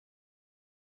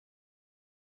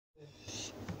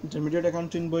Intermediate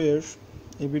accounting বইয়ের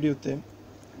এই ভিডিওতে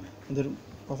আমাদের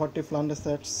property plant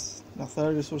assets,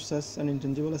 natural resources and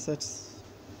intangible assets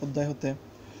অধ্যায় হতে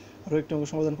আরও একটি অঙ্ক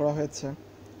সমাধান করা হয়েছে।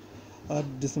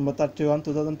 December 31,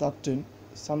 2013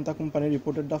 Santa company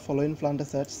reported the following plant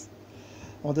assets.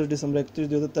 আমাদের ডিসেম্বর 31,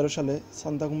 2013 সালে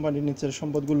সান্তা কোম্পানির নিচের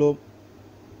সম্পদগুলো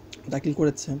দাখিল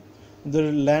করেছে। ওদের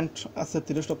ল্যান্ড আছে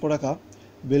 30 লক্ষ টাকা,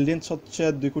 বিল্ডিংস হচ্ছে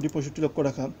 2,65,00,000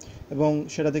 টাকা এবং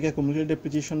সেটা থেকে কমিউনিটি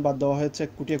ডেপ্রিসিয়েশন বাদ দেওয়া হয়েছে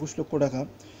 1,21,00,000 টাকা।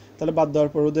 তাহলে বাদ দেওয়ার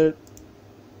পর ওদের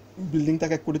বিল্ডিং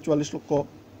থাকে 1,44,00,000,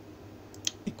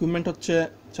 ইকুইপমেন্ট হচ্ছে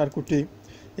 4 কোটি।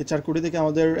 এই 4 কোটি থেকে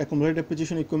আমাদের কমিউনিটি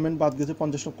ডেপ্রিসিয়েশন ইকুইপমেন্ট বাদ গেছে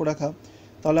 50 লক্ষ টাকা।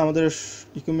 তাহলে আমাদের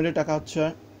ইকুইপমেন্টের টাকা হচ্ছে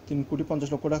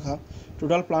 3,50,00,000 টাকা।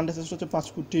 টোটাল প্ল্যান্ট অ্যাসেটস হচ্ছে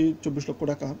 5,24,00,000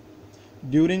 টাকা।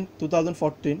 During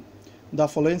 2014 the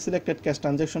following selected cash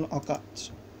transaction occurred.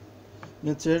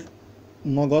 নিচের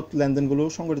নগদ লেনদেনগুলো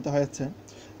সংগঠিত হয়েছে।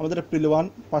 আমাদের এপ্রিল 1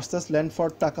 পার্চেস ল্যান্ড ফর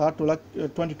টাকা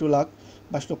 22,22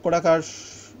 লক্ষ টাকার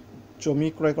জমি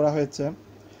ক্রয় করা হয়েছে।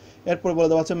 এরপর বলে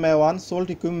দেওয়া আছে মে 1 সোল্ড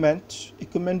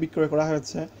ইকুইপমেন্ট বিক্রয় করা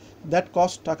হয়েছে দ্যাট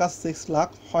কস্ট টাকা 6 lakh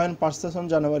when purchase on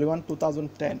January 1,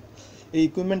 2010। এই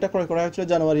ইকুইপমেন্টটা ক্রয় করা হয়েছিল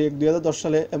জানুয়ারি 1, 2010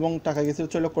 সালে এবং টাকা গেছিল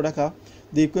 6 লক্ষ টাকা।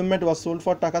 দি ইকুইপমেন্ট ওয়াজ সোল্ড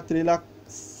ফর টাকা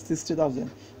 3,60,000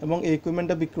 এবং এই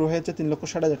ইকুইপমেন্টটা বিক্রয় হয়েছে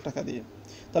 3,60,000 টাকা দিয়ে।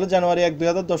 তাহলে জানুয়ারি 1,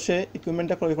 2010-এ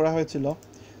ইকুইপমেন্টটা ক্রয় করা হয়েছিল।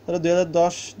 তাহলে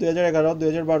 2010, 2011,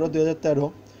 2012, 2013,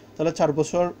 তাহলে 4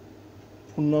 বছর,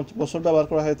 পূর্ণ বছর ব্যবহার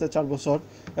করা হয়েছে 4 বছর।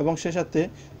 এবং সে সাথে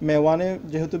মে 1-এ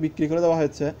যেহেতু বিক্রি করে দেওয়া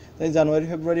হয়েছে তাই জানুয়ারি,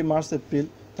 ফেব্রুয়ারি, মার্চ, এপ্রিল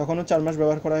তখনও 4 মাস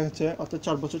ব্যবহার করা হয়েছে, অর্থাৎ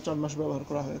 4 বছর 4 মাস ব্যবহার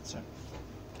করা হয়েছে।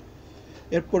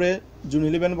 এরপরে জুন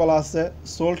 11 বলা আছে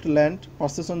sold land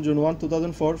purchase on June 1,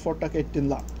 2004 for টাকা 18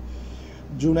 লাখ।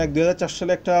 জুন 1, 2004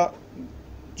 সালে একটা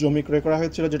জমি ক্রয় করা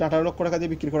হয়েছিল যেটা 18 লক্ষ টাকা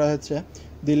দিয়ে বিক্রি করা হয়েছে।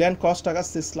 দি ল্যান্ড কস্ট টাকা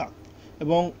 6 লাখ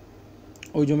এবং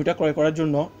ওই জমিটা ক্রয় করার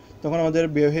জন্য তখন আমাদের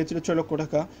ব্যয় হয়েছিল 6 লক্ষ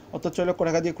টাকা, অর্থাৎ 6 লক্ষ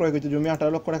টাকা দিয়ে ক্রয় করেছে জমি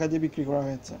 18 লক্ষ টাকা দিয়ে বিক্রি করা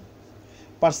হয়েছে।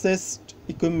 পারচেসড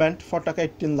ইকুইপমেন্ট ফর টাকা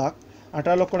 18 লাখ,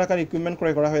 18 লক্ষ টাকার ইকুইপমেন্ট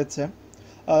ক্রয় করা হয়েছে।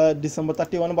 ডিসেম্বর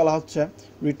 31 বলা হচ্ছে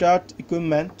রিটায়ার্ড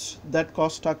ইকুইপমেন্ট দ্যাট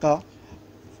কস্ট টাকা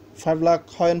 5 লাখ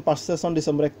হয় পারচেস অন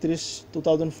ডিসেম্বর 31,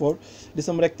 2004।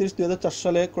 ডিসেম্বর 31, 2004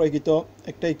 সালে ক্রয়কৃত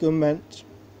একটা ইকুইপমেন্ট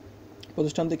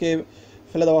প্রতিষ্ঠান থেকে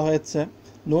ফেলে দেওয়া হয়েছে।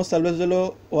 No salvage value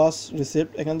was received,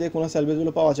 এখান থেকে কোনো স্যালভেজ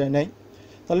ভ্যালু পাওয়া যায় নাই।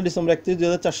 তাহলে ডিসেম্বর 31,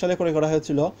 2004 সালে ক্রয় করা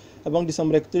হয়েছিল এবং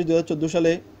ডিসেম্বর 31, 2014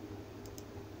 সালে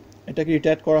এটাকে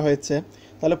রিটায়ার্ড করা হয়েছে।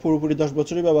 তাহলে পুরোপুরি 10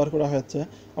 বছরই ব্যবহার করা হয়েছে।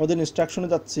 আমাদের ইনস্ট্রাকশনে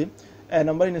যাচ্ছি।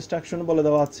 নাম্বার ইনস্ট্রাকশন বলে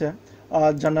দেওয়া আছে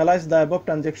জার্নালাইজ দ্য অ্যাবভ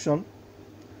ট্রানজ্যাকশন,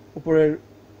 উপরের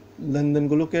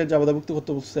লেনদেনগুলোকে জাবেদাভুক্ত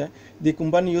করতে বলছে। The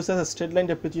company use as straight line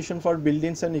depreciation for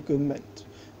buildings and equipment,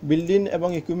 building এবং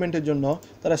ইকুইপমেন্টের জন্য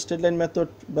তারা স্ট্রেট লাইন মেথড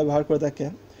ব্যবহার করে থাকে।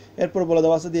 এরপর বলে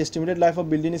দেওয়া আছে দি estimated life of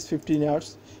building is 15 years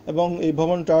এবং এই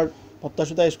ভবনটার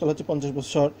প্রত্যাশিত আয়ুষ্কাল হচ্ছে 50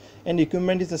 বছর। And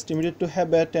equipment is estimated to have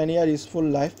a 10 year useful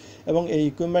life এবং এই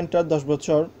ইকুইপমেন্টটার 10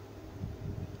 বছর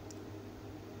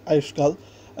আয়ুষ্কাল।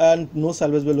 অ্যান্ড নো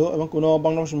স্যালভেজ ভ্যালু এবং কোনো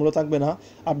বাংলাভাষী মূল্য থাকবে না।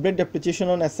 Update depreciation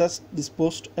on assets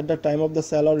disposed at the time of the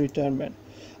sell or retirement,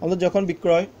 আমাদের যখন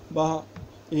বিক্রয় বা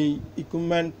এই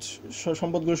ইকুইপমেন্ট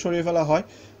সম্পদগুলো সরিয়ে ফেলা হয়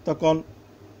তখন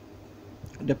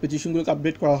ডেপ্রিসিয়েশনগুলোকে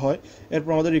আপডেট করা হয়।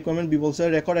 এরপর আমাদের রিকোয়ারমেন্ট বি বলছে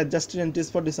record adjusted entries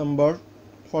for December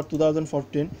for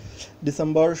 2014,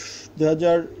 December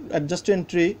 2000 adjusted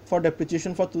entry for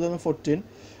depreciation for 2014,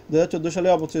 2014 সালে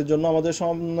অবস্থিতির জন্য আমাদের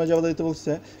সমন্বয় জবাব দিতে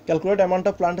বলছে calculate amount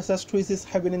of plant assets which is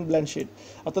having in balance sheet,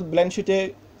 অর্থাৎ ব্যালেন্স শিটে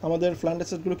আমাদের প্ল্যান্ট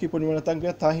অ্যাসেটগুলো কী পরিমাণে থাকবে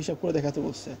তা হিসাব করে দেখাতে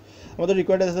বলছে। আমাদের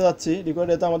রিকোয়ার্ড ডেতে যাচ্ছি। রিকোয়ার্ড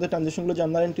ডেতে আমাদের ট্রানজ্যাকশনগুলো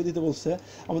জার্নাল এন্ট্রি দিতে বলছে।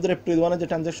 আমাদের এপ্রিল 1-এ যে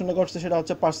ট্রানজ্যাকশনটা ঘটছে সেটা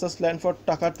হচ্ছে পার্চেস ল্যান্ড ফর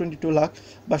টাকা 22 লাখ,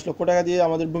 22 লক্ষ টাকা দিয়ে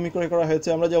আমাদের ভূমি ক্রয় করা হয়েছে।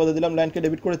 আমরা জবাব দিলাম ল্যান্ডকে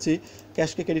ডেবিট করেছি,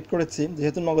 ক্যাশকে ক্রেডিট করেছি,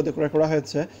 যেহেতু নগদে ক্রয় করা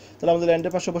হয়েছে। তাহলে আমাদের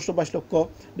ল্যান্ডের পাশে বসলো 22 লক্ষ,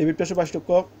 ডেবিট পাশে 22 লক্ষ,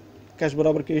 ক্যাশ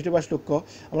বরাবর ক্রেডিটে 22 লক্ষ।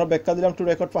 আমরা ব্যাখ্যা দিলাম two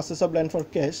record purchase of land for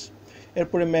cash.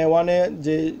 এরপরে মে 1-এ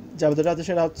যে জাবেদাটা আছে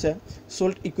সেটা হচ্ছে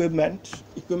সোল্ড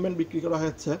ইকুইপমেন্ট বিক্রি করা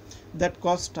হয়েছে দ্যাট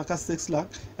কস্ট টাকা 6 লাখ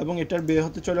এবং এটার ব্যয়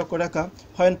হচ্ছে 6 লক্ষ টাকা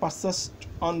হয় পার্চেস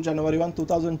অন জানুয়ারি 1,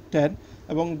 2010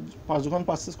 এবং যখন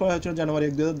পার্চেস করা হয়েছিল জানুয়ারি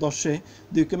 1, 2010-এ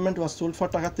দি ইকুইপমেন্ট ওয়াজ সোল্ড ফর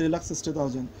টাকা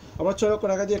 3,60,000। আমরা 6 লক্ষ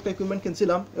টাকা দিয়ে একটা ইকুইপমেন্ট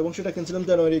কিনছিলাম এবং সেটা কিনছিলাম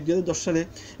জানুয়ারি 1, 2010 সালে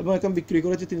এবং এখন বিক্রি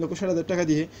করেছি 3,60,000 টাকা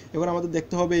দিয়ে। এখন আমাদের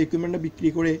দেখতে হবে এই ইকুইপমেন্টটা বিক্রি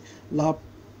করে লাভ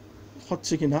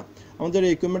হচ্ছে কিনা। আমাদের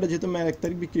এই ইকুইপমেন্টটা যেহেতু মে 1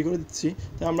 তারিখ বিক্রি করে দিচ্ছি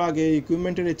তাই আমরা আগে এই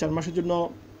ইকুইপমেন্টের এই 4 মাসের জন্য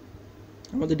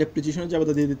আমাদের ডেপ্রিসিয়েশনের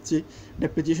জাবেদা দিয়ে দিচ্ছি।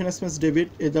 ডেপ্রিসিয়েশন এক্সপেন্স ডেবিট,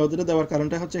 এই জাবেদাটা দেওয়ার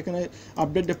কারণটা হচ্ছে এখানে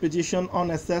update depreciation on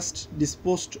assets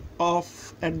disposed of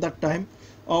at the time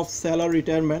of seller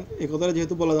retirement এই কথাটা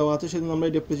যেহেতু বলা দেওয়া আছে সেজন্য আমরা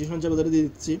এই ডেপ্রিসিয়েশন জাবেদাটা দিয়ে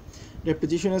দিচ্ছি।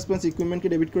 ডেপ্রিসিয়েশন এক্সপেন্স ইকুইপমেন্টকে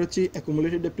ডেবিট করেছি,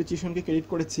 অ্যাকুমুলেটেড ডেপ্রিসিয়েশনকে ক্রেডিট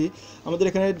করেছি। আমাদের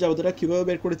এখানে জাবেদাটা কীভাবে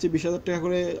বের করেছি, 20,000 টাকা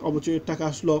করে অবচয়ের টাকা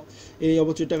আসলো, এই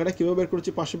অবচয়ের টাকাটা কীভাবে বের করেছি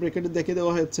পাশে ব্র্যাকেটে দেখে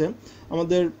দেওয়া হয়েছে।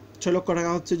 আমাদের 6 লক্ষ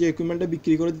টাকা হচ্ছে যে ইকুইপমেন্টটা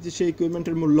বিক্রি করে দিচ্ছি সেই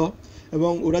ইকুইপমেন্টের মূল্য,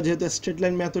 এবং ওরা যেহেতু স্ট্রেট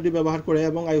লাইন মেথডই ব্যবহার করে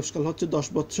এবং আয়ুষ্কাল হচ্ছে 10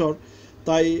 বছর,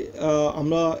 তাই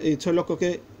আমরা এই 6 লক্ষকে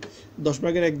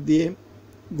 10/1 দিয়ে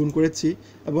গুণ করেছি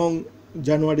এবং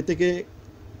জানুয়ারি থেকে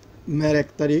মের 1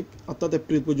 তারিখ অর্থাৎ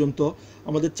এপ্রিল পর্যন্ত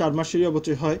আমাদের 4 মাসেরই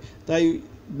অবচয় হয়, তাই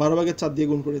 12/4 দিয়ে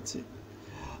গুণ করেছি।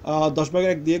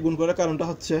 10/1 দিয়ে গুণ করার কারণটা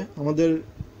হচ্ছে আমাদের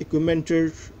ইকুইপমেন্টের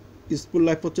স্কুল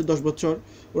লাইফ হচ্ছে 10 বছর,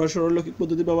 ওরা সরলরৈখিক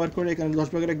পদ্ধতি ব্যবহার করে, এখানে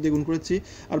 10/1 দিয়ে গুণ করেছি।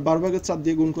 আর 12/4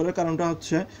 দিয়ে গুণ করার কারণটা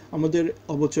হচ্ছে আমাদের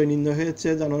অবচয় নির্ণয় হয়েছে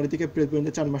জানুয়ারি থেকে এপ্রিল পর্যন্ত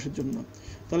 4 মাসের জন্য।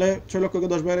 তাহলে 6 লক্ষকে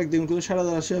 10/1 দিয়ে গুণ করলে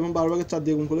 7,000 আসে এবং 12/4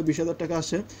 দিয়ে গুণ করলে 20,000 টাকা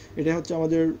আসে। এটাই হচ্ছে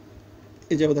আমাদের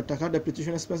এই জাবেদার টাকা।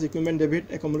 Depreciation expense equipment debit,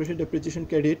 accommodation depreciation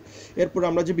credit. এরপর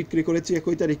আমরা যে বিক্রি করেছি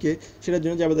 21 তারিখে সেটার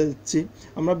জন্য জাবেদা দিচ্ছি।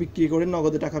 আমরা বিক্রি করে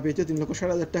নগদে টাকা পেয়েছি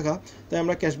 3,60,000 টাকা, তাই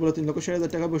আমরা ক্যাশ বলে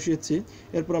 3,60,000 টাকা বসিয়েছি।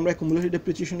 এরপর আমরা অ্যাকোমোডেশন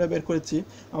ডেপ্রিসিয়েশনটা বের করেছি।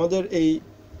 আমাদের এই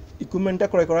ইকুইপমেন্টটা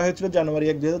ক্রয় করা হয়েছিল জানুয়ারি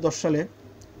 1, 2010 সালে।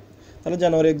 তাহলে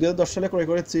জানুয়ারি 1, 2010 সালে ক্রয়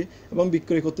করেছি এবং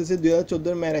বিক্রি করতেছি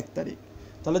 2014 মের 1 তারিখ।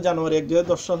 তাহলে জানুয়ারি 1,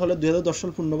 2010 সাল হলে 2010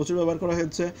 সাল পূর্ণ বছর ব্যবহার করা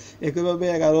হয়েছে। একইভাবে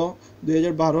 11,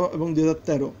 2012 এবং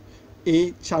 2013 এই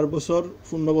 4 বছর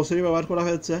পূর্ণ বছরই ব্যবহার করা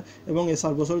হয়েছে এবং এই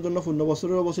 4 বছরের জন্য পূর্ণ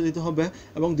বছরের অবচয় দিতে হবে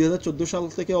এবং 2014 সাল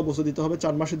থেকে অবচয় দিতে হবে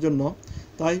 4 মাসের জন্য।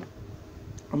 তাই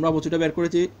আমরা অবচয়টা বের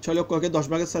করেছি 6 লক্ষকে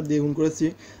 10/4 দিয়ে গুণ করেছি।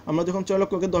 আমরা যখন 6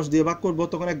 লক্ষকে 10 দিয়ে ভাগ করব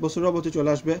তখন 1 বছরের অবচয় চলে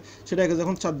আসবে, সেটাকে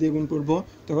যখন 4 দিয়ে গুণ করব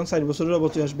তখন 4 বছরের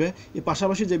অবচয় আসবে। এই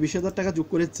পাশাপাশি যে 20,000 টাকা যোগ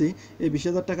করেছি এই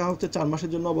 20,000 টাকা হচ্ছে 4 মাসের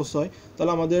জন্য অবচয়।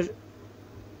 তাহলে আমাদের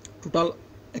টোটাল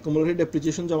অ্যাকুমুলেটেড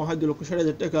ডেপ্রিসিয়েশন জমা হয়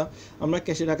 2,60,000 টাকা। আমরা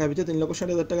ক্যাশে টাকা পেয়েছি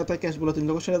 3,60,000 টাকা, তাই ক্যাশ বলে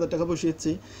 3,60,000 টাকা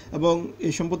বসিয়েছি এবং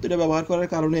এই সম্পত্তিটা ব্যবহার করার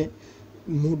কারণে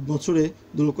মোট বছরে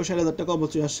 2,60,000 টাকা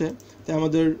অবচয় আসে, তাই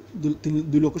আমাদের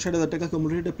 2,60,000 টাকা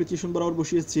অ্যাকুমুলেটেড ডেপ্রিসিয়েশন বরাবর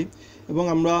বসিয়েছি। এবং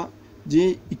আমরা যে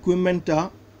ইকুইপমেন্টটা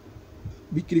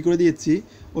বিক্রি করে দিয়েছি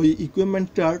ওই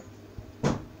ইকুইপমেন্টটার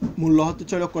মূল্য হচ্ছে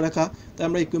 6 লক্ষ টাকা, তাই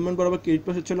আমরা ইকুইপমেন্ট বরাবর ক্রেডিট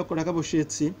পাশে 6 লক্ষ টাকা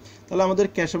বসিয়েছি। তাহলে আমাদের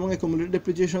ক্যাশ এবং অ্যাকুমুলেটেড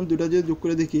ডেপ্রিসিয়েশন দুটো যদি যোগ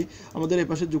করে দেখি আমাদের এই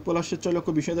পাশে যোগফল আসছে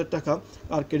 6,20,000 টাকা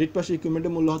আর ক্রেডিট পাশে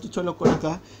ইকুইপমেন্টের মূল্য হচ্ছে 6 লক্ষ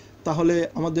টাকা। তাহলে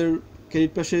আমাদের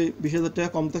ক্রেডিট পাশে 20,000 টাকা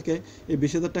কম থাকে, এই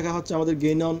 20,000 টাকা হচ্ছে আমাদের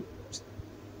gain on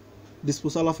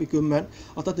disposal of equipment,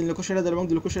 অর্থাৎ 3,60,000 এবং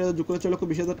 2,60,000 যোগ করে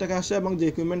 6,20,000 টাকা আসে এবং যে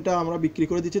ইকুইপমেন্টটা আমরা বিক্রি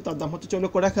করে দিচ্ছি তার দাম হচ্ছে 6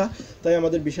 লক্ষ টাকা, তাই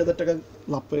আমাদের 20,000 টাকা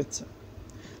লাভ পেয়েছে।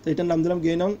 তো এটার নাম দিলাম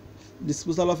gain on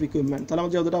disposal of equipment. তাহলে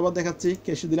আমরা যেটা আবার দেখাচ্ছি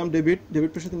ক্যাশে দিলাম ডেবিট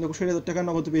পাশে 3,60,000 টাকা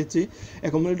নগদ পেয়েছি।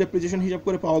 অ্যাকুমুলেটেড ডেপ্রিসিয়েশন হিসাব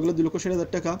করে পাওয়া গেলো 2,60,000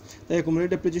 টাকা, তাই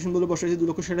অ্যাকুমুলেটেড ডেপ্রিসিয়েশন বলে বসাইছি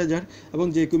 2,60,000 এবং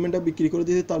যে ইকুইপমেন্টটা বিক্রি করে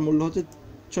দিয়েছি তার মূল্য হচ্ছে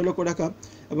 6 লক্ষ টাকা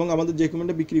এবং আমাদের যে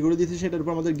ইকুইপমেন্টটা বিক্রি করে দিয়েছি সেটার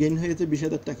উপর আমাদের গেইন হয়েছে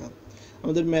 20,000 টাকা।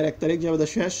 আমাদের মের 1 তারিখ জাবেদা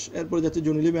শেষ। এরপরে যাচ্ছে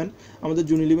জুন 11। আমাদের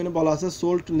জুন 11-এ বলা আছে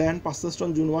sold land purchased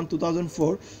on June 1,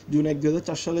 2004। June 1,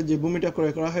 2004 সালে যে ভূমিটা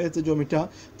ক্রয় করা হয়েছে জমিটা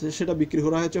সেটা বিক্রি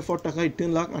করা হয়েছে ফর টাকা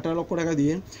 18 লক্ষ টাকা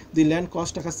দিয়ে। দি ল্যান্ড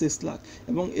কস্ট টাকা 6 লাখ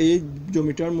এবং এই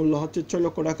জমিটার মূল্য হচ্ছে 6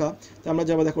 লক্ষ টাকা। তাই আমরা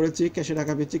জাবেদা করেছি, ক্যাশে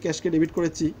টাকা পেয়েছি, ক্যাশকে ডেবিট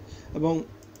করেছি এবং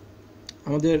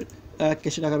আমাদের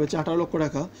ক্যাশে টাকা পেয়েছে 18 লক্ষ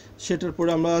টাকা। সেটার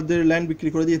পরে আমাদের ল্যান্ড বিক্রি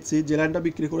করে দিয়েছি, যে ল্যান্ডটা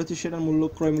বিক্রি করেছি সেটার মূল্য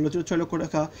ক্রয় মূল্য ছিল 6 লক্ষ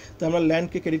টাকা, তাই আমরা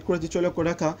ল্যান্ডকে ক্রেডিট করেছি 6 লক্ষ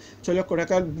টাকা। 6 লক্ষ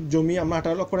টাকার জমি আমরা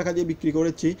 18 লক্ষ টাকা দিয়ে বিক্রি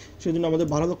করেছি, সেই জন্য আমাদের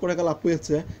 12 লক্ষ টাকা লাভ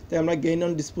হয়েছে, তাই আমরা গেইন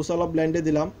অন ডিসপোজাল অফ ল্যান্ডে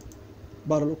দিলাম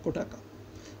 12 লক্ষ টাকা।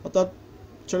 অর্থাৎ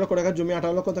 6 লক্ষ টাকার জমি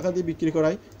 18 লক্ষ টাকা দিয়ে বিক্রি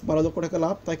করায় 12 লক্ষ টাকা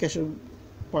লাভ, তাই ক্যাশের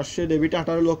পাশে ডেবিটে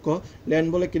 18 লক্ষ, ল্যান্ড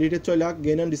বলে ক্রেডিটে 6 lakh,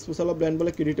 gain on disposal of land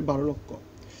বলে ক্রেডিটে 12 লক্ষ।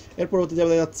 এরপর হতে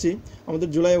জাবেদা যাচ্ছি। আমাদের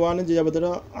জুলাই 1-এ যে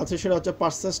জাবেদাটা আছে সেটা হচ্ছে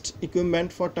পারচেসড ইকুইপমেন্ট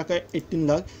ফর টাকা 18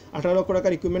 লাখ, 18 লক্ষ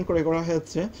টাকার ইকুইপমেন্ট ক্রয় করা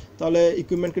হয়েছে। তাহলে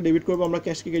ইকুইপমেন্টকে ডেবিট করবো, আমরা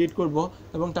ক্যাশকে ক্রেডিট করব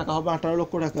এবং টাকা হবে 18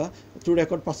 লক্ষ টাকা। Two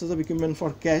record purchase of equipment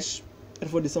for cash.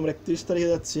 এরপর ডিসেম্বর 31 তারিখে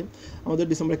যাচ্ছি। আমাদের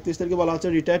ডিসেম্বর 31 তারিখে বলা হচ্ছে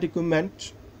রিটায়ার্ড ইকুইপমেন্ট,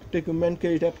 একটা ইকুইপমেন্টকে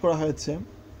রিটায়ার্ড করা হয়েছে,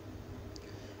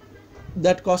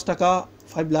 দ্যাট কস্ট টাকা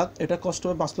 5 লাখ, এটা কস্ট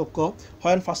হবে 5 লক্ষ।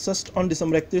 হয় পারচেসড অন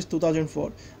ডিসেম্বর 31, 2004।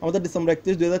 আমাদের ডিসেম্বর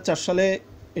 31, 2004 সালে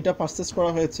এটা পারচেস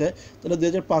করা হয়েছে। তাহলে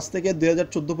 2005 থেকে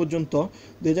 2014 পর্যন্ত,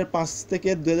 2005 থেকে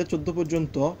 2014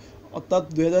 পর্যন্ত অর্থাৎ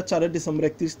 2004-এর ডিসেম্বর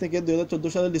 31 থেকে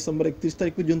 2014 সালের ডিসেম্বর 31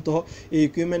 তারিখ পর্যন্ত এই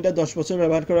ইকুইপমেন্টটা 10 বছর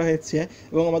ব্যবহার করা হয়েছে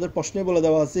এবং আমাদের প্রশ্নে বলে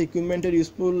দেওয়া আছে ইকুইপমেন্টের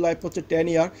ইউজফুল লাইফ হচ্ছে 10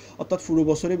 ইয়ার, অর্থাৎ পুরো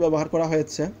বছরই ব্যবহার করা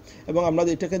হয়েছে। এবং আমরা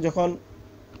এটাকে যখন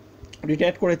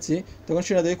রিটায়ার করেছি তখন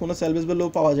সেটা থেকে কোনো সেলভেজ ভ্যালু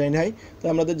পাওয়া যায় নাই, তাই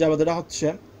আমাদের জাবেদাটা হচ্ছে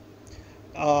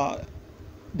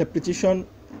ডেপ্রিসিয়েশন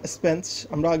এক্সপেন্স।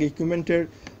 আমরা আগে ইকুইপমেন্টের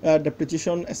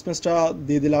ডেপ্রিসিয়েশন এক্সপেন্সটা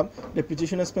দিয়ে দিলাম।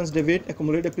 Depreciation expense debit,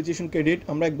 accumulated depreciation credit.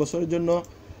 আমরা 1 বছরের জন্য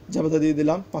জাবেদা দিয়ে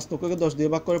দিলাম। 5 লক্ষকে 10 দিয়ে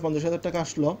ভাগ করে 50,000 টাকা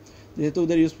আসলো। যেহেতু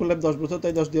ওদের ইউজফুল লাইফ 10 বছর,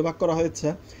 তাই 10 দিয়ে ভাগ করা হয়েছে।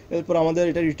 এরপর আমাদের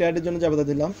এটা রিটায়ার্ডের জন্য জাবেদা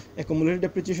দিলাম। অ্যাকুমুলেটেড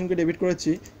ডেপ্রিসিয়েশনকে ডেবিট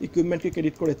করেছি, ইকুইপমেন্টকে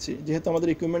ক্রেডিট করেছি। যেহেতু আমাদের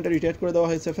ইকুইপমেন্টটা রিটায়ার করে দেওয়া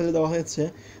হয়েছে, ফেলে দেওয়া হয়েছে,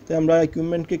 তাই আমরা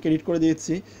ইকুইপমেন্টকে ক্রেডিট করে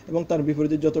দিয়েছি এবং তার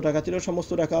বিপরীতে যত টাকা ছিল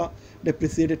সমস্ত টাকা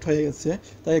ডেপ্রিসিয়েটেড হয়ে গেছে,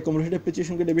 তাই অ্যাকুমুলেটেড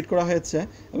ডেপ্রিসিয়েশনকে ডেবিট করা হয়েছে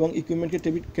এবং ইকুইপমেন্টকে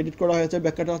ক্রেডিট করা হয়েছে।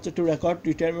 ব্যাখ্যাটা হচ্ছে two record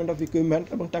retirement of equipment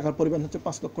এবং টাকার পরিমাণ হচ্ছে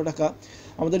 5 লক্ষ টাকা।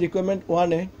 আমাদের রিকোয়ারমেন্ট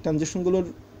 1-এ ট্রানজ্যাকশনগুলোর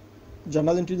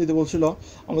জার্নাল এন্ট্রি দিতে বলছিল,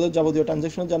 আমাদের যাবতীয়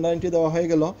ট্রানজ্যাকশনের জার্নাল এন্ট্রি দেওয়া হয়ে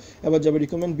গেল। এবার যাবে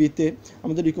রিকমেন্ড বিতে।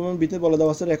 আমাদের রিকমেন্ড বিতে বলে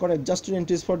দেওয়া আছে record adjusted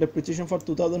entries for depreciation for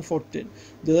 2014।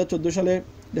 2014 সালে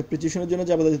ডেপ্রিসিয়েশনের জন্য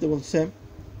জাবেদা দিতে বলছে।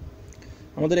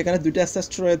 আমাদের এখানে দুইটা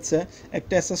অ্যাসেস্ট রয়েছে,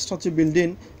 একটা অ্যাসেস্ট হচ্ছে বিল্ডিং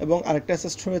এবং আরেকটা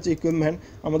অ্যাসেস্ট রয়েছে ইকুইপমেন্ট।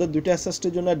 আমাদের দুইটা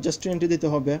অ্যাসেস্টের জন্য অ্যাডজাস্টেড এন্ট্রি দিতে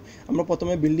হবে। আমরা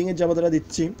প্রথমে বিল্ডিংয়ের জাবেদাটা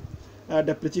দিচ্ছি।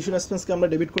 ডেপ্রিসিয়েশন এক্সপেন্সকে আমরা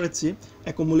ডেবিট করেছি,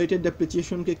 অ্যাকুমুলেটেড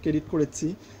ডেপ্রিসিয়েশনকে ক্রেডিট করেছি।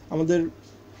 আমাদের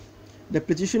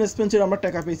ডেপ্রিসিয়েশন এক্সপেন্সের আমরা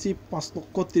টাকা পেয়েছি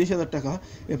 5,30,000 টাকা।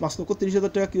 এই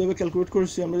 5,30,000 টাকা কীভাবে ক্যালকুলেট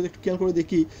করেছি আমরা যদি একটু খেয়াল করে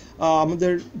দেখি,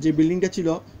 আমাদের যে বিল্ডিংটা ছিল,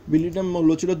 বিল্ডিংটার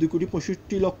মূল্য ছিল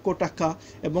 2,65,00,000 টাকা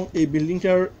এবং এই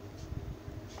বিল্ডিংটার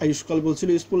আয়ুষ্কাল বলছিল,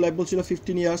 ইউজফুল লাইফ বলছিল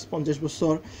 15 ইয়ার্স, 50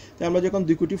 বছর। তাই আমরা যখন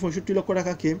 2,65,00,000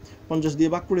 টাকাকে 50 দিয়ে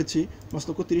ভাগ করেছি,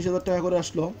 5,30,000 টাকা করে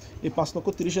আসলো। এই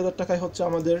 5,30,000 টাকাই হচ্ছে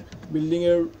আমাদের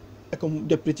বিল্ডিংয়ের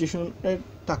ডেপ্রিসিয়েশনের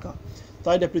টাকা।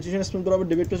 তাই ডেপ্রিসিয়েশন এক্সপেন্স বরাবর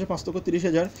ডেবিট পেয়েছে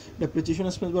 5,30,000, ডেপ্রিসিয়েশন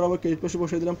এক্সপেন্স বরাবর ক্রেডিট পেশে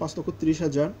বসিয়ে দিলাম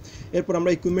 5,30,000। এরপর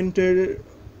আমরা ইকুইপমেন্টের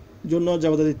জন্য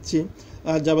জাবেদা দিচ্ছি।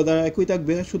 জাবেদা একই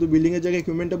থাকবে, শুধু বিল্ডিংয়ের জায়গায়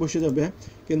ইকুইপমেন্টে বসে যাবে,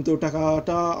 কিন্তু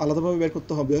টাকাটা আলাদাভাবে বের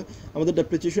করতে হবে। আমাদের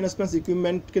ডেপ্রিসিয়েশন এক্সপেন্স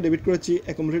ইকুইপমেন্টকে ডেবিট করেছি,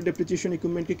 অ্যাকুমুলেটেড ডেপ্রিসিয়েশন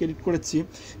ইকুইপমেন্টকে ক্রেডিট করেছি।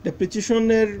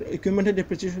 ইকুইপমেন্টের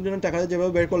ডেপ্রিসিয়েশনের জন্য টাকাটা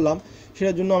যেভাবে বের করলাম,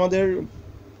 সেটার জন্য আমাদের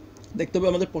দেখতে হবে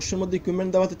আমাদের প্রশ্নের মধ্যে ইকুইপমেন্ট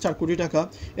দেওয়া হচ্ছে 4 কোটি টাকা।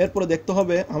 এরপরে দেখতে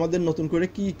হবে আমাদের নতুন করে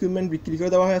কি ইকুইপমেন্ট বিক্রি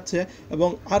করে দেওয়া হয়েছে এবং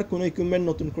আর কোনো ইকুইপমেন্ট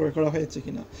নতুন করে করা হয়েছে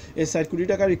কিনা। এই 4 কোটি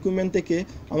টাকার ইকুইপমেন্ট থেকে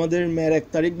আমাদের মের 1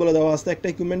 তারিখ বলে দেওয়া আছে, একটা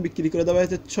ইকুইপমেন্ট বিক্রি করে দেওয়া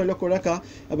হয়েছে 6 লক্ষ টাকা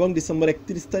এবং ডিসেম্বর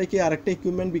 31 তারিখে আরেকটা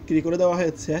ইকুইপমেন্ট বিক্রি করে দেওয়া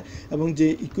হয়েছে এবং যে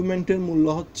ইকুইপমেন্টের মূল্য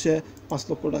হচ্ছে 5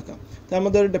 লক্ষ টাকা। তাই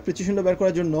আমাদের ডেপ্রিসিয়েশনটা বের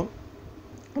করার জন্য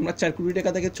আমরা 4 কোটি টাকা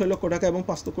থেকে 6 লক্ষ টাকা এবং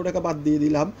 5 লক্ষ টাকা বাদ দিয়ে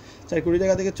দিলাম। 4 কোটি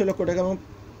টাকা থেকে 6 লক্ষ টাকা এবং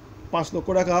 5 লক্ষ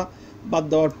টাকা বাদ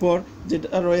দেওয়ার পর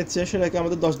যেটা রয়েছে সেটাকে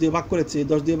আমাদের 10 দিয়ে ভাগ করেছি।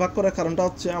 10 দিয়ে ভাগ করার কারণটা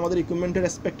হচ্ছে আমাদের ইকুইপমেন্টের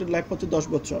এক্সপেক্টেড লাইফ হচ্ছে 10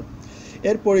 বছর।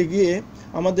 এরপরে গিয়ে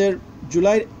আমাদের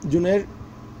জুনের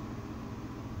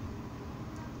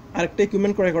আরেকটা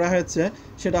ইকুইপমেন্ট ক্রয় করা হয়েছে,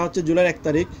 সেটা হচ্ছে জুলাইয়ের 1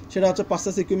 তারিখ। সেটা হচ্ছে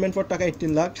পারচেজ ইকুইপমেন্ট ফর টাকা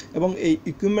 18 লাখ এবং এই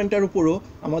ইকুইপমেন্টের উপরও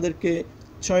আমাদেরকে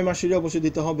 6 মাসের অবশ্যই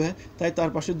দিতে হবে। তাই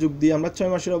তার পাশে যোগ দিয়ে আমরা 6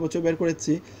 মাসের অবশ্যই বের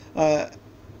করেছি।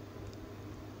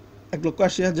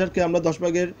 1,80,000কে আমরা 10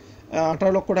 ভাগের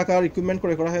 18 লক্ষ টাকার ইকুইপমেন্ট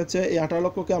ক্রয় করা হয়েছে। এই 18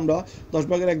 লক্ষকে আমরা 10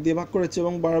 ভাগের 1 দিয়ে ভাগ করেছি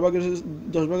এবং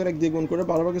 10 ভাগের 1 দিয়ে গুণ করে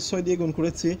 12 ভাগের 6 দিয়ে গুণ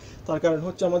করেছি। তার কারণ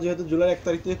হচ্ছে আমরা যেহেতু জুলাই 1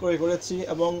 তারিখ থেকে ক্রয় করেছি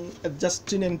এবং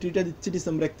অ্যাডজাস্টিং এন্ট্রিটা দিচ্ছি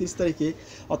ডিসেম্বর 31 তারিখে,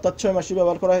 অর্থাৎ 6 মাসই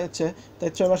ব্যবহার করা হয়েছে, তাই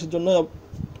 6 মাসের জন্য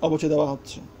অবশ্যই দেওয়া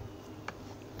হচ্ছে।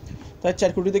 তাই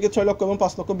 4 কোটি থেকে 6 লক্ষ এবং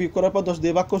 5 লক্ষ বিয়োগ করার পর 10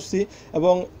 দিয়ে ভাগ করছি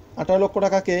এবং 18 লক্ষ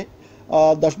টাকাকে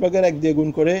 10 ভাগের 1 দিয়ে গুণ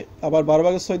করে আবার 12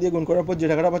 ভাগের 6 দিয়ে গুণ করার পর যে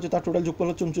টাকাটা পাচ্ছি তার টোটাল যোগফল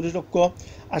হচ্ছে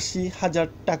 39,80,000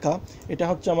 টাকা। এটা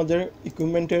হচ্ছে আমাদের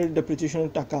ইকুইপমেন্টের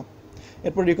ডেপ্রিসিয়েশনের টাকা।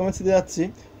 এরপর রিকমেন্ড সিতে যাচ্ছি।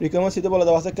 রিকমেন্ড সিতে বলে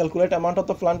দেওয়া আছে calculate amount of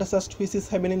the plant asset which is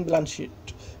haven in balance sheet.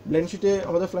 Balance শিটে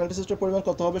আমাদের প্ল্যান্ট অ্যাসেটের পরিমাণ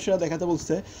কত হবে সেটা দেখাতে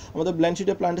বলছে। আমাদের ব্যালেন্স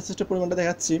শিটে প্ল্যান্ট অ্যাসেটের পরিমাণটা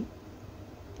দেখাচ্ছি।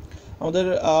 আমাদের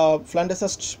প্ল্যান্ট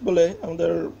অ্যাসেট বলে আমাদের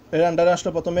এর আন্ডারে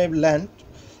আসলে প্রথমে ল্যান্ড।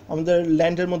 আমাদের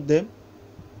ল্যান্ডের মধ্যে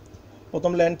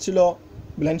প্রথম ল্যান্ড ছিল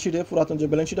ব্যালেন্স শিটে, পুরাতন যে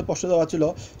ব্যালেন্স শিটে স্পষ্ট দেওয়া ছিল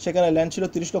সেখানে ল্যান্ড ছিল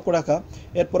 30 লক্ষ টাকা।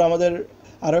 এরপর আমাদের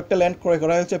আরও একটা ল্যান্ড ক্রয়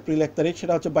করা হয়েছে এপ্রিল 1 তারিখ,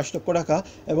 সেটা হচ্ছে 22 লক্ষ টাকা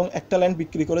এবং একটা ল্যান্ড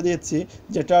বিক্রি করে দিয়েছি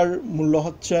যেটার মূল্য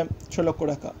হচ্ছে 6 লক্ষ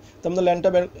টাকা। তো আমাদের ল্যান্ডটা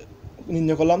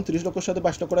নির্ণয় করলাম, 30 লক্ষের সাথে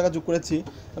 22 লক্ষ টাকা যোগ করেছি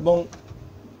এবং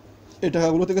এই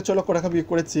টাকাগুলো থেকে 6 লক্ষ টাকা বিয়োগ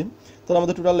করেছি। তাহলে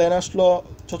আমাদের টোটাল ল্যান্ড আসলো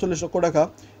 46 লক্ষ টাকা।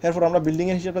 এরপর আমরা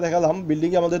বিল্ডিংয়ের হিসেবে দেখালাম,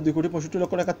 বিল্ডিংয়ে আমাদের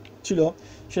 2,65,00,000 টাকা ছিল,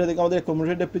 সেটা থেকে আমাদের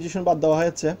অ্যাকুমুলেটেড ডেপ্রিসিয়েশন বাদ দেওয়া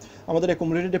হয়েছে। আমাদের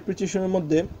অ্যাকুমুলেটেড ডেপ্রিসিয়েশনের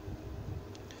মধ্যে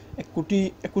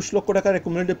 1,21,00,000 টাকার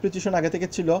অ্যাকুমুলেটেড ডেপ্রিসিয়েশন আগে থেকে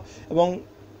ছিল এবং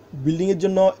বিল্ডিংয়ের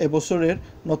জন্য এবছরের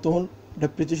নতুন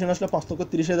ডেপ্রিসিয়েশন আসলে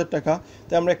 5,30,000 টাকা।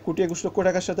 তাই আমরা 1,21,00,000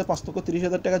 টাকার সাথে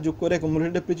 5,30,000 টাকা যোগ করে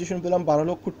অ্যাকুমুলেটেড ডেপ্রিসিয়েশন পেলাম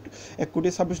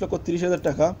 1,26,30,000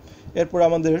 টাকা। এরপর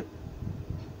আমাদের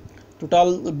টোটাল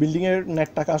বিল্ডিংয়ের নেট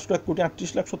টাকা আসলো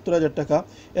 1,38,70,000 টাকা।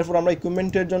 এরপর আমরা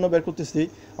ইকুইপমেন্টের জন্য বের করতেছি।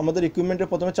 আমাদের ইকুইপমেন্টের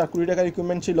প্রথমে 4 কোটি টাকার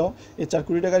ইকুইপমেন্ট ছিল। এই 4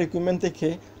 কোটি টাকার ইকুইপমেন্ট থেকে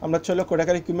আমরা 6 লক্ষ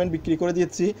টাকার ইকুইপমেন্ট বিক্রি করে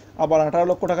দিয়েছি, আবার 18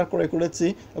 লক্ষ টাকার ক্রয় করেছি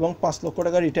এবং 5 লক্ষ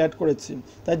টাকা রিটায়ার করেছি।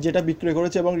 তাই যেটা বিক্রি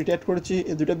করেছি এবং রিটায়ার করেছি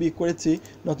এই দুটো বিয়োগ করেছি,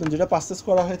 নতুন যেটা পারচেস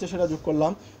করা হয়েছে সেটা যোগ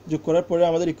করলাম। যোগ করার পরে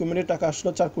আমাদের ইকুইপমেন্টের টাকা আসলো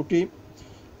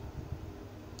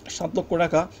 4,70,000,000 7 লক্ষ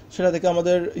টাকা, সেটা থেকে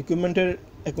আমাদের ইকুইপমেন্টের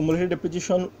অ্যাকুমুলেটেড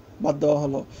ডেপ্রিসিয়েশন বাদ দেওয়া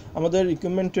হলো। আমাদের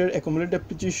ইকুইপমেন্টের অ্যাকুমুলেটেড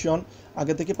ডেপ্রিসিয়েশন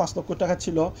আগে থেকে 5 লক্ষ টাকা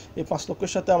ছিল। এই 5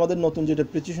 লক্ষের সাথে আমাদের নতুন যে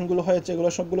ডেপ্রিসিয়েশনগুলো হয়েছে এগুলো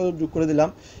সবগুলো যোগ করে দিলাম।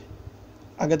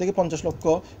 আগে থেকে 50 লক্ষ,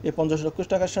 এই 50 লক্ষ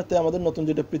টাকার সাথে আমাদের নতুন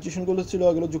যে ডেপ্রিসিয়েশনগুলো ছিল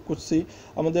এগুলো যোগ করছি।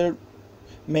 আমাদের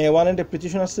মে 1-এর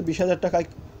ডেপ্রিসিয়েশন আসছে 20,000 টাকা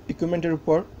ইকুইপমেন্টের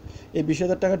উপর, এই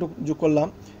 20,000 টাকা যোগ করলাম।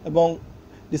 এবং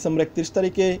ডিসেম্বর 31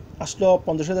 তারিখে আসলো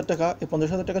 50,000 টাকা, এই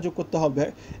 50,000 টাকা যোগ করতে হবে।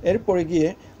 এরপরে গিয়ে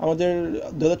আমাদের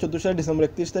 2014 সালের ডিসেম্বর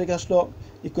 31 তারিখে আসলো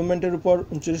ইকুইপমেন্টের উপর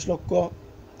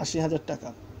 39,80,000 টাকা।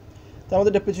 তো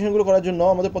আমাদের ডেপ্রিসিয়েশনগুলো করার জন্য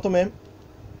আমাদের প্রথমে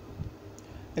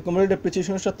অ্যাকুমুলেটেড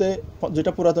ডেপ্রিসিয়েশনের সাথে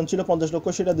যেটা পুরাতন ছিল 50 লক্ষ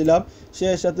সেটা দিলাম,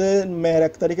 এর সাথে মেয়ের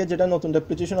 1 তারিখে যেটা নতুন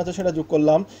ডেপ্রিসিয়েশন আছে সেটা যোগ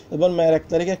করলাম। এবং মেয়ের 1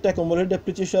 তারিখে একটা অ্যাকুমুলেটেড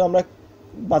ডেপ্রিসিয়েশন আমরা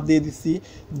বাদ দিয়ে দিচ্ছি,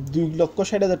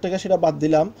 2,60,000 টাকা, সেটা বাদ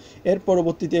দিলাম। এর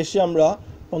পরবর্তীতে এসে আমরা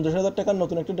 50,000 টাকার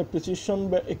নতুন একটা ডেপ্রিসিয়েশন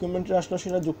ইকুইপমেন্টের আসলো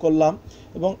সেটা যোগ করলাম।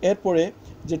 এবং এরপরে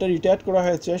যেটা রিটায়ার্ড করা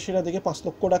হয়েছে সেটা থেকে 5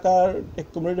 লক্ষ টাকার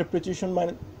অ্যাকুমুলেটেড ডেপ্রিসিয়েশন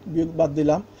বিয়োগ বাদ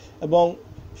দিলাম। এবং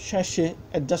শেষে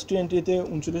অ্যাডজাস্টেড এন্ট্রিতে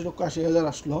 39,80,000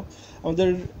 আসলো। আমাদের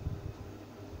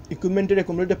ইকুইপমেন্টের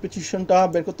অ্যাকুমুলেটেড ডেপ্রিসিয়েশনটা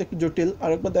বের করতে একটু জটিল,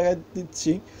 আরেকবার দেখা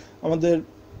দিচ্ছি। আমাদের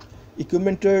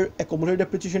ইকুইপমেন্টের অ্যাকুমুলেটেড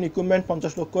ডেপ্রিসিয়েশন ইকুইপমেন্ট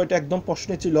 50 লক্ষ, এটা একদম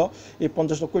প্রশ্নে ছিল। এই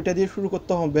 50 লক্ষ এটা দিয়ে শুরু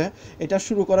করতে হবে। এটা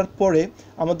শুরু করার পরে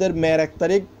আমাদের মেয়ের 1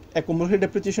 তারিখ অ্যাকুমুলেটেড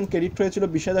ডেপ্রিসিয়েশন ক্রেডিট হয়েছিল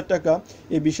 20,000 টাকা,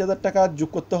 এই 20,000 টাকা যোগ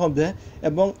করতে হবে।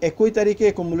 এবং 21 তারিখে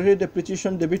অ্যাকুমুলেটেড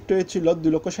ডেপ্রিসিয়েশন ডেবিট হয়েছিল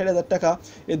 2,60,000 টাকা,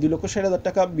 এই 2,60,000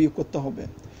 টাকা বিয়োগ করতে হবে।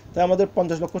 তাই আমাদের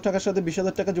 50 লক্ষ টাকার সাথে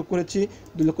 20,000 টাকা যোগ করেছি,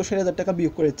 2,60,000 টাকা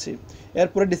বিয়োগ করেছি।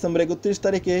 এরপরে ডিসেম্বর 31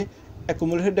 তারিখে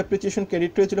অ্যাকুমুলেটেড ডেপ্রিসিয়েশন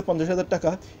ক্রেডিট হয়েছিল 50,000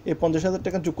 টাকা, এই 50,000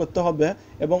 টাকা যোগ করতে হবে।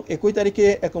 এবং 21 তারিখে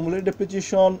অ্যাকুমুলেটেড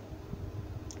ডেপ্রিসিয়েশন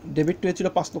ডেবিট হয়েছিল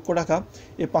 5 লক্ষ টাকা,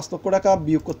 এই 5 লক্ষ টাকা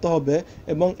বিয়োগ করতে হবে।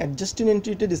 এবং অ্যাডজাস্টিং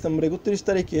এন্ট্রিতে ডিসেম্বর 31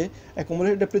 তারিখে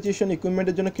অ্যাকুমুলেটেড ডেপ্রিসিয়েশন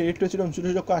ইকুইপমেন্টের জন্য ক্রেডিট হয়েছিল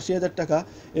 39,80,000 টাকা,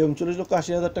 এই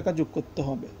 39,80,000 টাকা যোগ করতে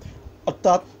হবে।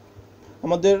 অর্থাৎ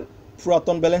আমাদের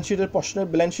পুরাতন ব্যালেন্স শিটের প্রশ্নের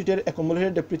ব্যালেন্স শিটের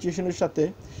অ্যাকুমুলেটেড ডেপ্রিসিয়েশনের সাথে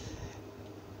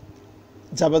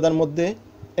জাবেদার মধ্যে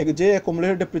যে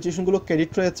অ্যাকুমুলেটেড ডেপ্রিসিয়েশনগুলো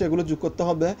ক্রেডিট হয়েছে এগুলো যোগ করতে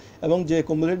হবে, এবং যে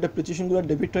অ্যাকুমুলেটেড ডেপ্রিসিয়েশনগুলো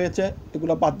ডেবিট হয়েছে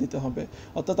এগুলো বাদ দিতে হবে।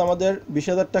 অর্থাৎ আমাদের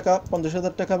 20,000 টাকা,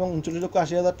 50,000 টাকা এবং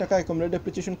 39,80,000 টাকা অ্যাকুমুলেটেড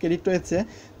ডেপ্রিসিয়েশন ক্রেডিট হয়েছে,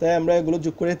 তাই আমরা এগুলো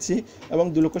যোগ করেছি। এবং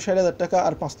 2,60,000 টাকা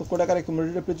আর 5 লক্ষ টাকার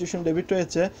অ্যাকুমুলেটেড ডেপ্রিসিয়েশন ডেবিট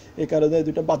হয়েছে, এই কারণে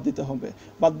দুটো বাদ দিতে হবে।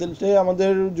 বাদ দিলে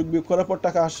আমাদের যোগ বিয়োগ করার পর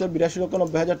টাকা আসছে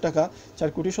 82,90,000 টাকা।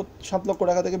 4,07 লক্ষ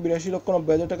টাকা থেকে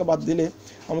 82,90,000 টাকা বাদ দিলে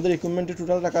আমাদের ইকুইপমেন্টের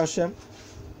টোটাল টাকা আসে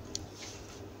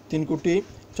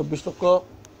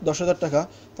 3,24,10,000 টাকা।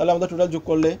 তাহলে আমাদের টোটাল যোগ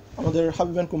করলে আমাদের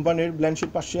হাবিব অ্যান্ড কোম্পানির ব্যালেন্স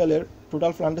শিট পার্সিয়ালের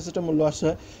টোটাল ফান্ড অ্যাসেটের মূল্য আসে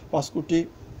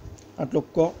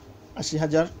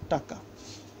 5,08,80,000 টাকা।